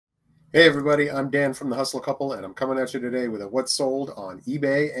Hey everybody, I'm Dan from The Hustle Couple, and I'm coming at you today with a what's sold on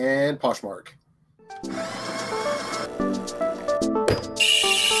eBay and Poshmark.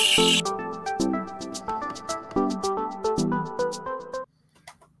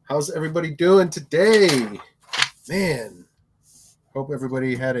 How's everybody doing today? Man, hope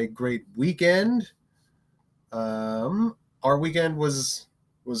everybody had a great weekend. Our weekend was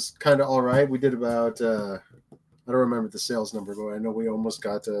kind of all right. We did about I don't remember the sales number, but I know we almost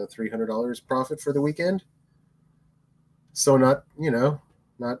got $300 profit for the weekend. So not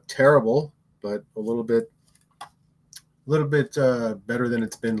terrible, but a little bit better than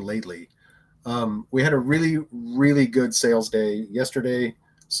it's been lately. We had a really good sales day yesterday,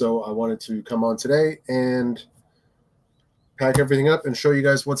 so I wanted to come on today and pack everything up and show you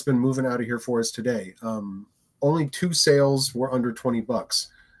guys what's been moving out of here for us today. Only 2 sales were under $20,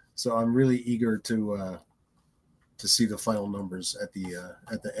 so I'm really eager to see the final numbers at the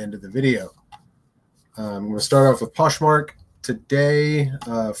end of the video. I'm going to start off with Poshmark today.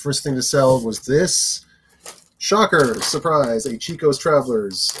 First thing to sell was this. Shocker, surprise, a Chico's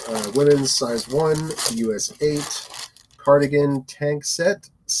Travelers, women's size 1, US 8, cardigan tank set,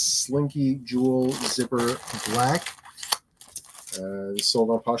 slinky jewel zipper black.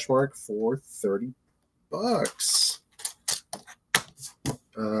 Sold on Poshmark for $30.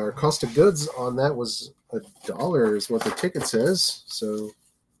 Our cost of goods on that was $1 is what the ticket says. So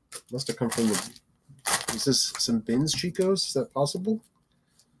must have come from is this some bins Chico's? Is that possible?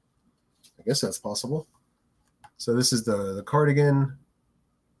 I guess that's possible. So this is the cardigan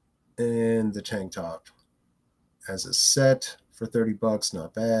and the tank top as a set for $30.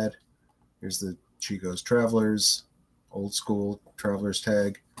 Not bad. Here's the Chico's Travelers, old school Travelers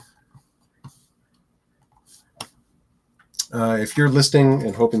tag. If you're listing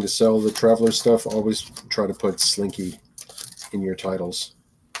and hoping to sell the Traveler stuff, always try to put Slinky in your titles.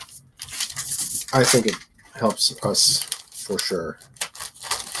 I think it helps us for sure.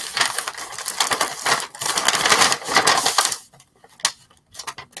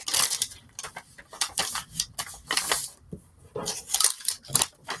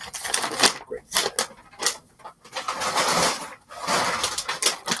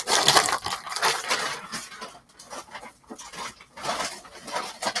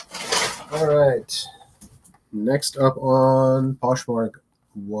 All right. Next up on Poshmark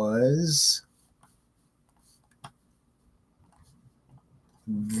was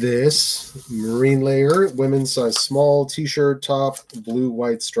this marine layer, women's size small, t-shirt, top, blue,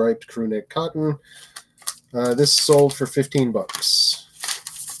 white striped crew neck cotton. This sold for $15.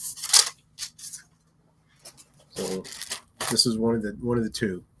 So this is one of the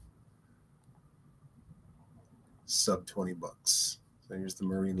 2. Sub $20. So here's the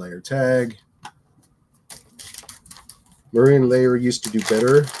marine layer tag. Marine layer used to do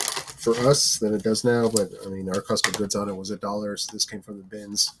better for us than it does now, but I mean, our cost of goods on it was $1, so this came from the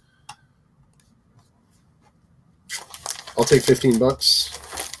bins. I'll take $15.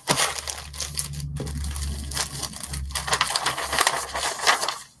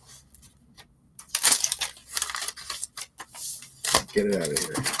 Get it out of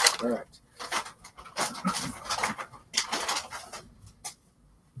here. All right.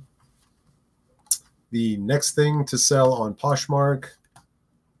 The next thing to sell on Poshmark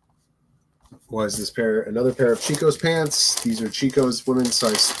was this another pair of Chico's pants. These are Chico's women's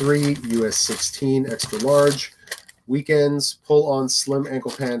size 3, US 16, extra large. Weekends, pull-on slim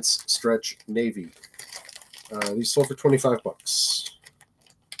ankle pants, stretch navy. These sold for $25.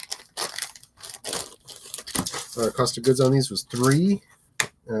 Cost of goods on these was $3,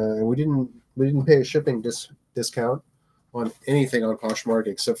 and we didn't pay a shipping discount on anything on Poshmark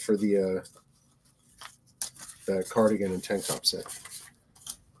except for the cardigan and tank top set.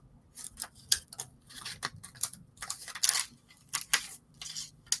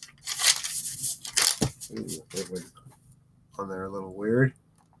 Ooh, that went on there a little weird.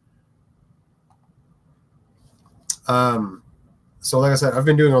 So like I said, I've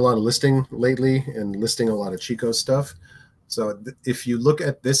been doing a lot of listing lately and listing a lot of Chico stuff. So if you look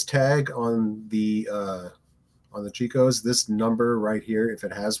at this tag on the Chicos, this number right here, if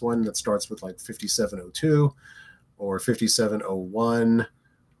it has one that starts with like 5702 or 5701,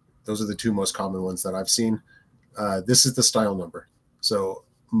 those are the 2 most common ones that I've seen. This is the style number. So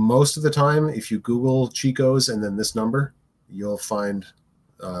most of the time, if you Google Chico's and then this number, you'll find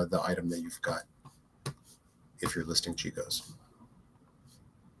the item that you've got if you're listing Chico's.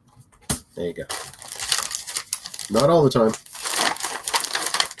 There you go. Not all the time.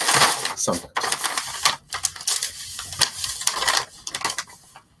 Sometimes.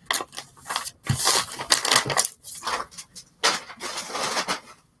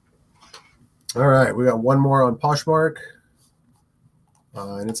 All right, we got one more on Poshmark,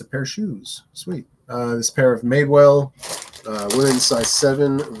 and it's a pair of shoes. Sweet. This pair of Madewell women's size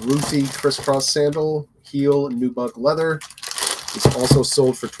 7 Ruthie crisscross sandal, heel, nubuck leather. It's also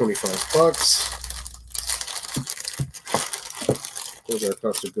sold for 25 bucks. Those are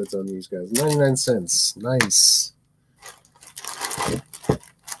cost of goods on these guys. 99 cents. Nice.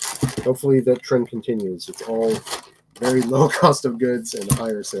 Hopefully that trend continues. It's all very low cost of goods and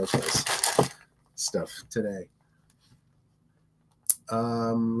higher sales price stuff today.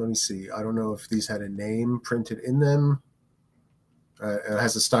 Let me see. I don't know if these had a name printed in them. It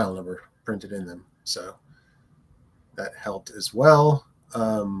has a style number printed in them, so that helped as well.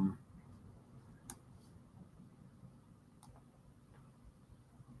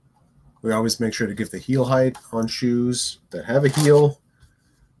 We always make sure to give the heel height on shoes that have a heel,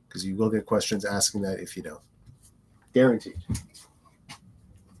 because you will get questions asking that if you don't. Guaranteed.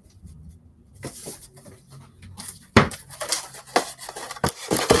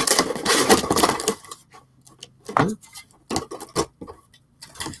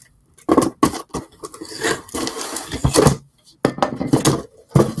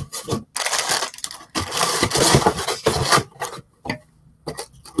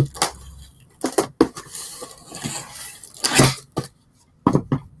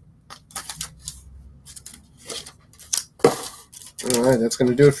 All right, that's going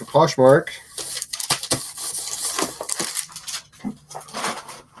to do it for Poshmark.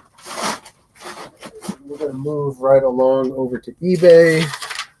 We're going to move right along over to eBay.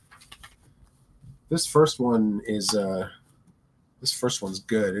 This first one is this first one's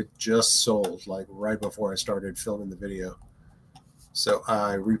good. It just sold like right before I started filming the video, so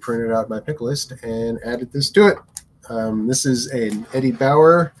I reprinted out my pick list and added this to it. This is an Eddie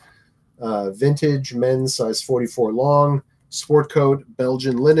Bauer vintage men's size 44 long. Sport coat,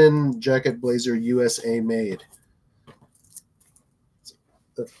 Belgian linen, jacket, blazer, USA made.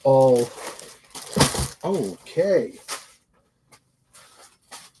 That's all okay.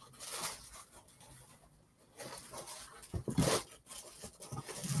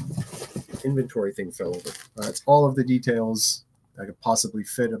 Inventory thing fell over. That's all of the details I could possibly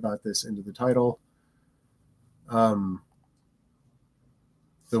fit about this into the title.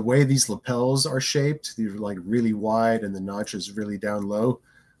 The way these lapels are shaped, they're like really wide and the notch is really down low.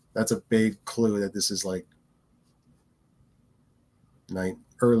 That's a big clue that this is like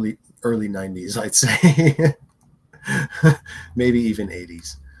early 90s, I'd say. Maybe even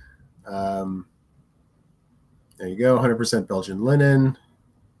 80s. There you go, 100% Belgian linen.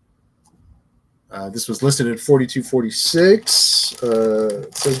 This was listed at $42.46.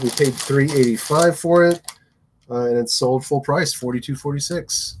 It says we paid $3.85 for it. And it's sold full price,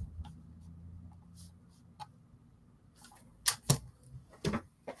 $42.46.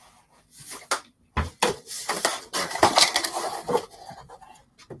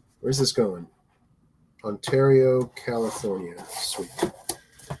 Where's this going? Ontario, California. Sweet.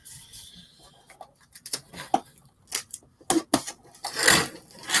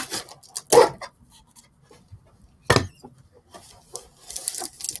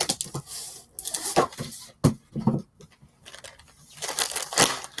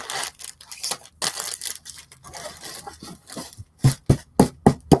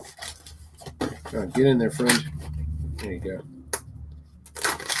 Get in there, friend. There you go.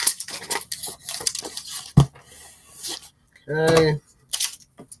 Okay.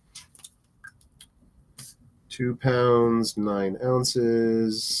 2 pounds, 9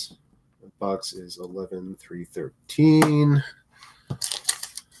 ounces. The box is 11,313.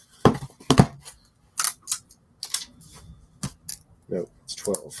 No, it's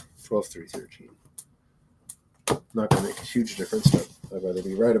 12,313. Not going to make a huge difference, but I'd rather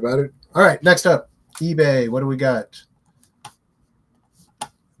be right about it. All right, next up, eBay. What do we got?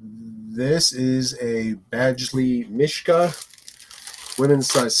 This is a Badgley Mishka,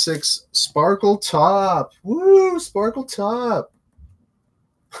 women's size 6, sparkle top. Woo, sparkle top.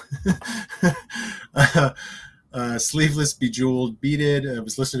 Sleeveless, bejeweled, beaded. It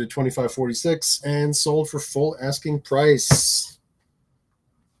was listed at $25.46 and sold for full asking price.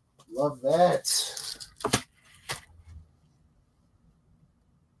 Love that.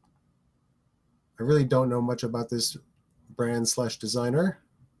 I really don't know much about this brand / designer,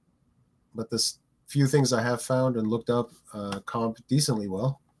 but this few things I have found and looked up comp decently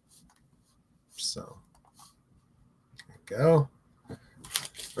well. So there you go. All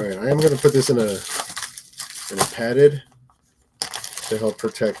right, I am going to put this in a padded to help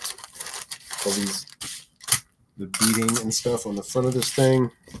protect all the beading and stuff on the front of this thing.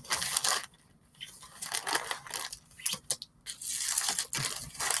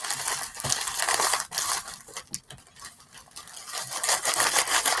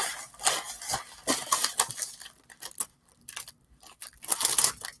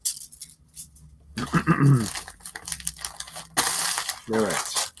 All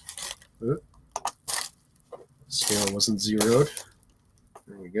right. Oop. Scale wasn't zeroed.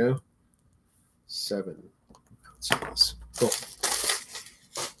 There we go. 7 ounces. Cool.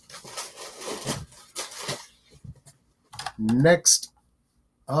 Next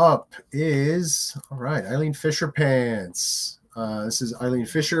up is, all right, Eileen Fisher pants. This is Eileen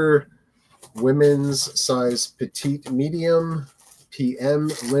Fisher, women's size petite medium, PM,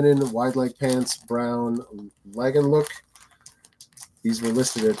 linen, wide leg pants, brown, legging look. These were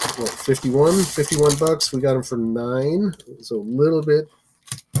listed at what, 51 bucks. We got them for $9, so a little bit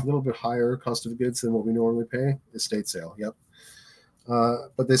higher cost of goods than what we normally pay. Estate sale, yep.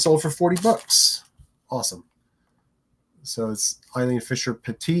 But they sold for 40 bucks. Awesome. So it's Eileen Fisher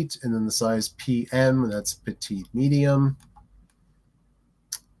petite, and then the size PM, that's petite medium.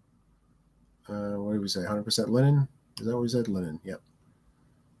 What did we say? 100% linen? Is that what we said? Linen, yep.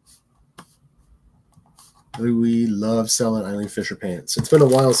 We love selling Eileen Fisher pants. It's been a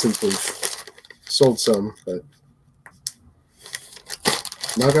while since we've sold some, but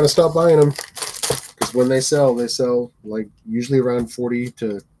not going to stop buying them, because when they sell like usually around 40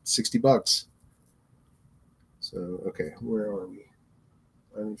 to 60 bucks. So, okay, where are we?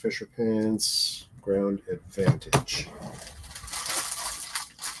 Eileen Fisher pants, ground advantage.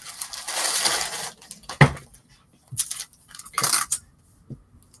 Okay.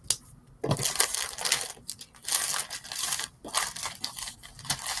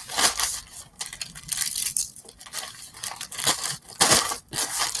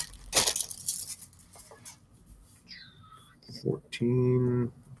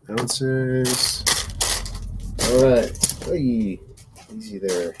 14 ounces. All right, hey, easy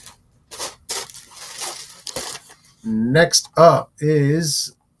there. Next up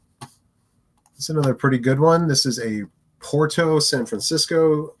is another pretty good one. This is a Porto, San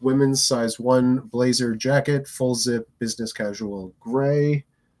Francisco, women's size 1 blazer jacket, full zip, business casual gray.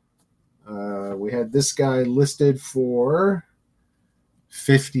 We had this guy listed for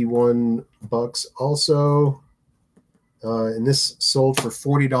 51 bucks also, and this sold for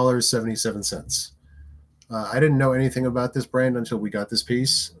 $40.77. I didn't know anything about this brand until we got this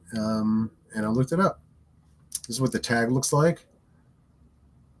piece, and I looked it up. This is what the tag looks like.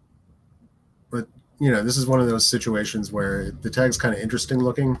 But, you know, this is one of those situations where the tag's kind of interesting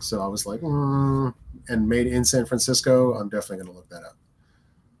looking, so I was like, and made in San Francisco, I'm definitely going to look that up.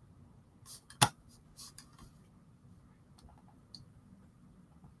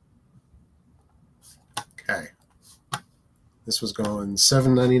 Okay. This was going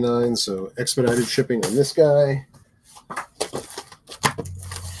 $7.99, so expedited shipping on this guy.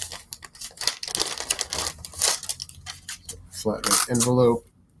 Flatbed envelope.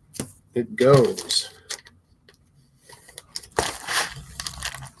 It goes.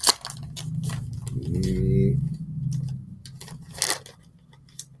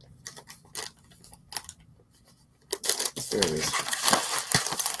 There it is.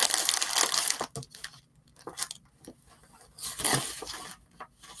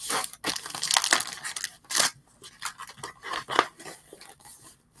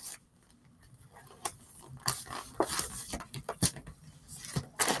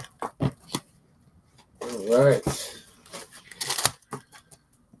 All right.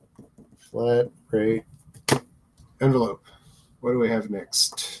 Flat rate envelope. What do we have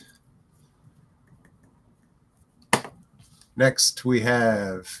next? Next, we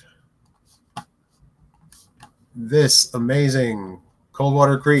have this amazing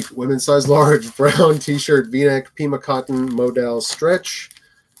Coldwater Creek women's size large brown t-shirt v-neck Pima cotton modal stretch.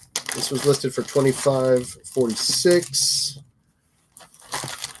 This was listed for $25.46.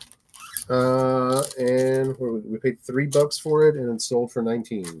 And we paid $3 for it, and it sold for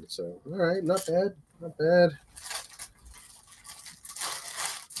 $19. So, all right, not bad, not bad.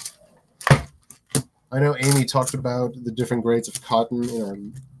 I know Amy talked about the different grades of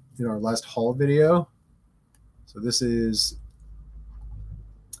cotton in our last haul video. So this is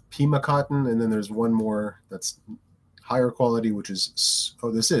Pima cotton, and then there's one more that's higher quality, which is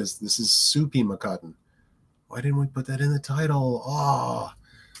this is Supima cotton. Why didn't we put that in the title? Oh.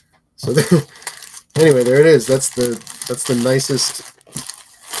 So anyway, there it is. That's the nicest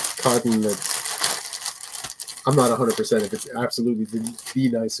cotton that I'm not 100% if it's absolutely the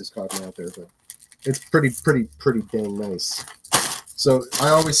nicest cotton out there, but it's pretty dang nice. So I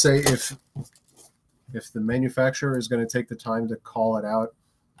always say if the manufacturer is going to take the time to call it out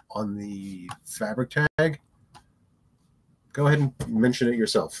on the fabric tag, go ahead and mention it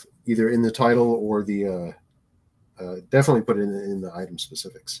yourself, either in the title or the definitely put it in the item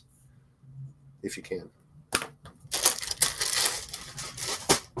specifics if you can.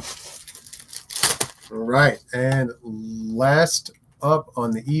 All right, and last up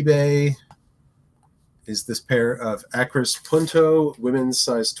on the eBay is this pair of Acris Punto women's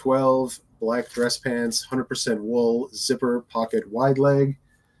size 12 black dress pants, 100% wool, zipper pocket wide leg.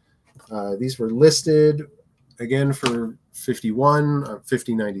 These were listed again for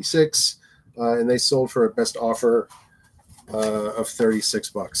 $50.96, and they sold for a best offer of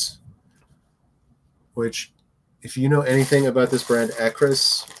 $36, which, if you know anything about this brand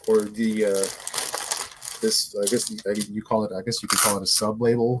Acris, or the this, I guess you call it, I guess you could call it a sub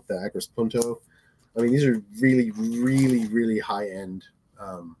label, the Acris Punto. I mean, these are really, really, really high end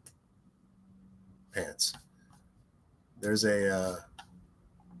pants. There's an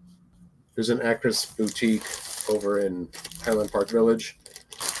Acris boutique over in Highland Park Village,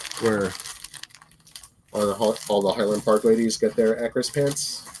 where all the Highland Park ladies get their Acris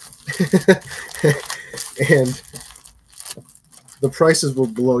pants. And the prices will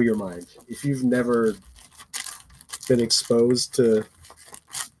blow your mind. If you've never been exposed to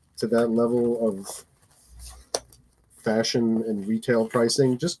that level of fashion and retail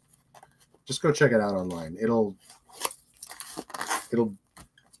pricing, just go check it out online. It'll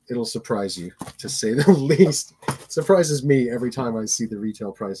surprise you, to say the least. It surprises me every time I see the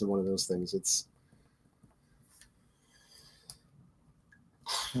retail price of one of those things. It's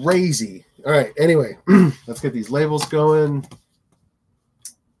crazy. All right, anyway, let's get these labels going. Let's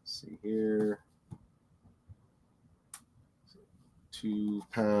see here. 2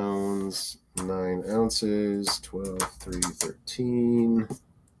 pounds, 9 ounces, 12, 3, 13.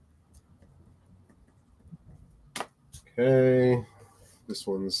 Okay. This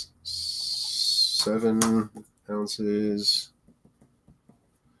one's 7 ounces.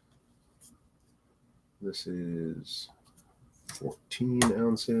 This is 14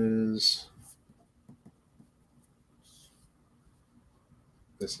 ounces.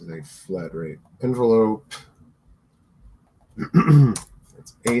 This is a flat rate envelope.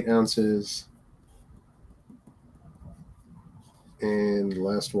 That's 8 ounces. And the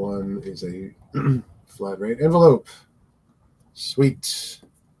last one is a flat rate envelope. Sweet.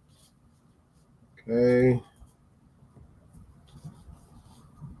 Okay.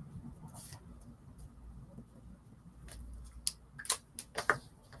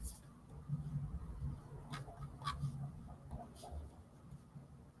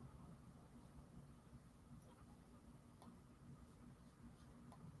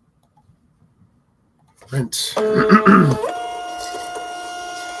 Print.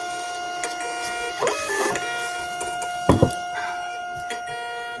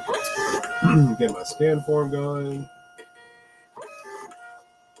 Get my scan form going.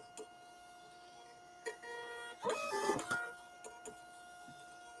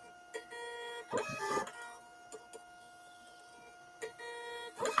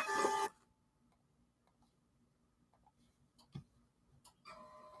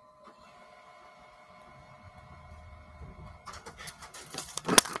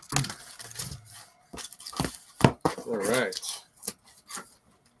 All right.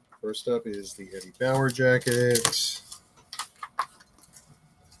 First up is the Eddie Bauer jacket.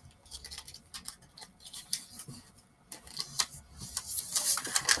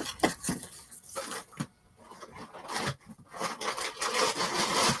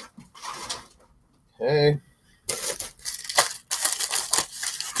 Okay.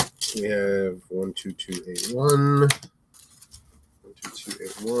 We have 12281.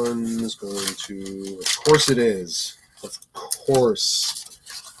 12281 is going to, of course it is. Of course.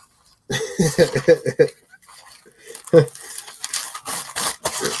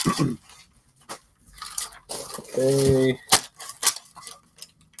 Okay.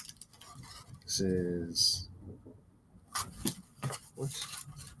 This is what?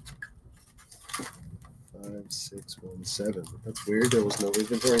 5617. That's weird. There was no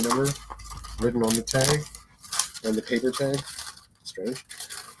inventory number written on the tag, on the paper tag. Strange.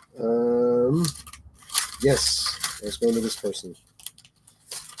 Yes, let's go to this person.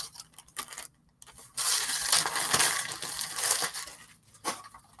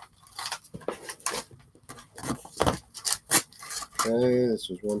 Okay, this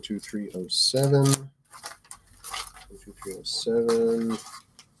was 12307. 12307.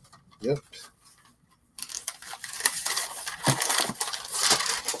 Yep.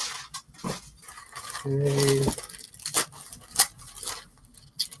 Okay.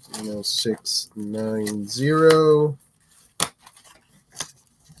 690.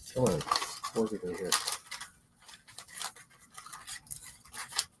 Come on, work with me here.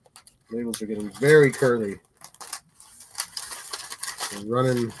 Labels are getting very curly.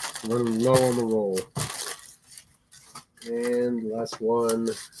 Running low on the roll. And last one.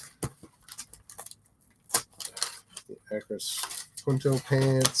 Acros Punto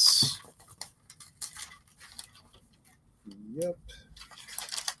pants. Yep.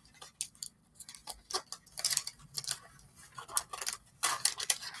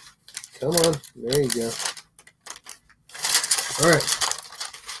 Come on. There you go. All right.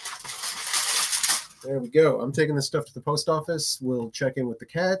 There we go. I'm taking this stuff to the post office. We'll check in with the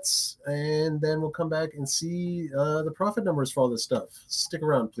cats, and then we'll come back and see the profit numbers for all this stuff. Stick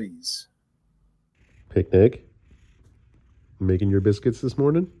around, please. Picnic. Making your biscuits this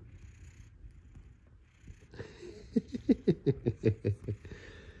morning?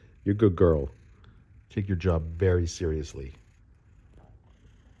 You're a good girl. Take your job very seriously.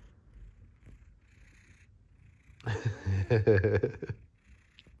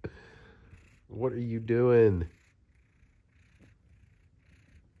 What are you doing?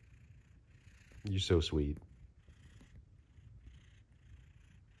 You're so sweet.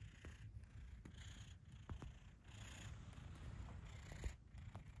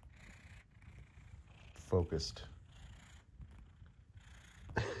 Focused.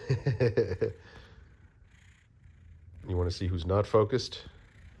 You want to see who's not focused?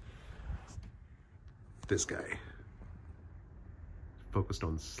 This guy. Focused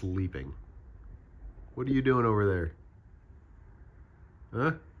on sleeping. What are you doing over there?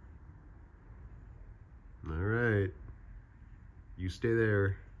 Huh? All right. You stay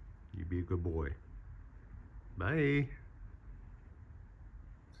there. You be a good boy. Bye.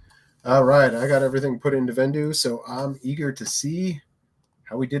 All right, I got everything put into Vendu, so I'm eager to see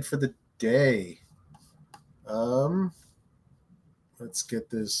how we did for the day. Let's get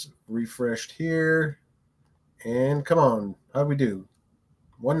this refreshed here. And come on, how'd we do?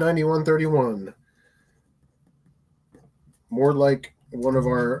 191.31. More like one of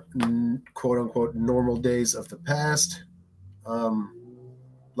our quote-unquote normal days of the past.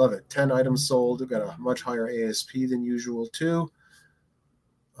 Love it. 10 items sold. We've got a much higher ASP than usual, too.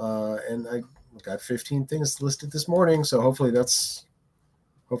 And I got 15 things listed this morning, so hopefully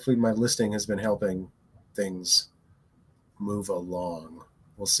my listing has been helping things move along.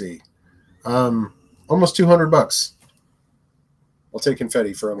 We'll see. Almost $200. I'll take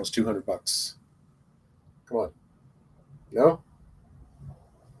confetti for almost $200. Come on. No?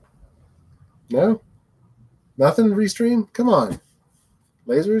 No? Nothing, Restream? Come on.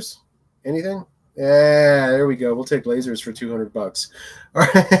 Lasers? Anything? Yeah, there we go. We'll take lasers for $200. All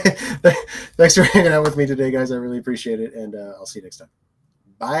right. Thanks for hanging out with me today, guys. I really appreciate it, and I'll see you next time.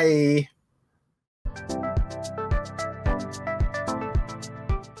 Bye.